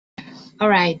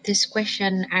Alright, this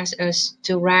question asks us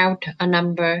to route a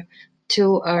number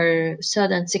to a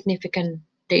certain significant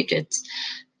digits.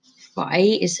 For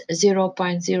A is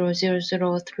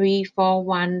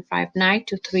 0.000341159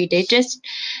 to 3 digits.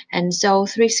 And so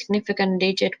 3 significant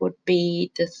digits would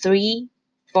be the 3,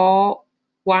 4,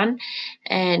 1.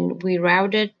 And we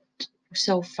routed,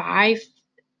 so 5,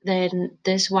 then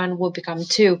this one will become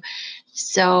 2.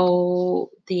 So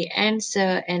the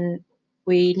answer, and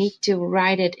we need to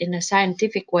write it in a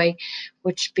scientific way,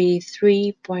 which be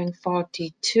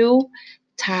 3.42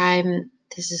 times,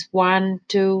 this is 1,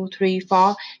 2, 3,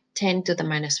 4, 10 to the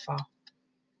minus 4.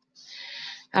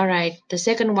 All right, the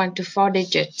second one to 4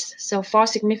 digits. So 4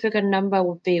 significant number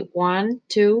would be 1,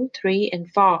 2, 3,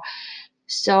 and 4.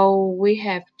 So we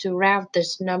have to route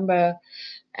this number,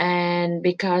 and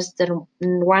because the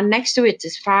one next to it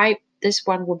is 5, this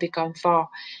one will become 4.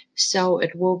 So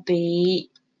it will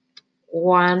be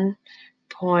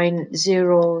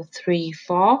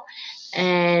 1.034,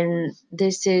 and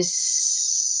this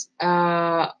is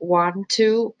 1,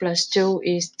 2 plus 2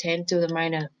 is 10 to the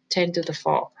minus 10 to the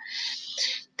 4.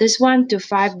 This one to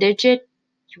 5 digit,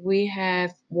 we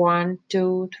have 1,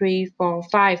 2, 3, 4,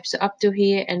 5. So up to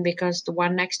here, and because the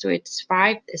one next to it is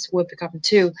 5, this will become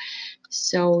 2.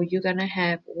 So you're gonna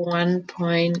have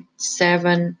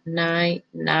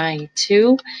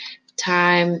 1.7992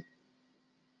 times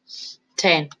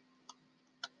 10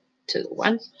 to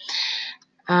 1.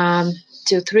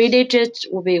 To 3 digits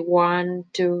will be 1,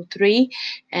 2, 3,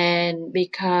 and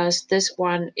because this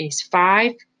one is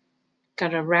 5,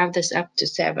 gonna round this up to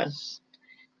 7.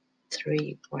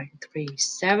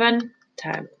 3.37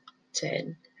 times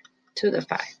 10 to the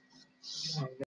 5.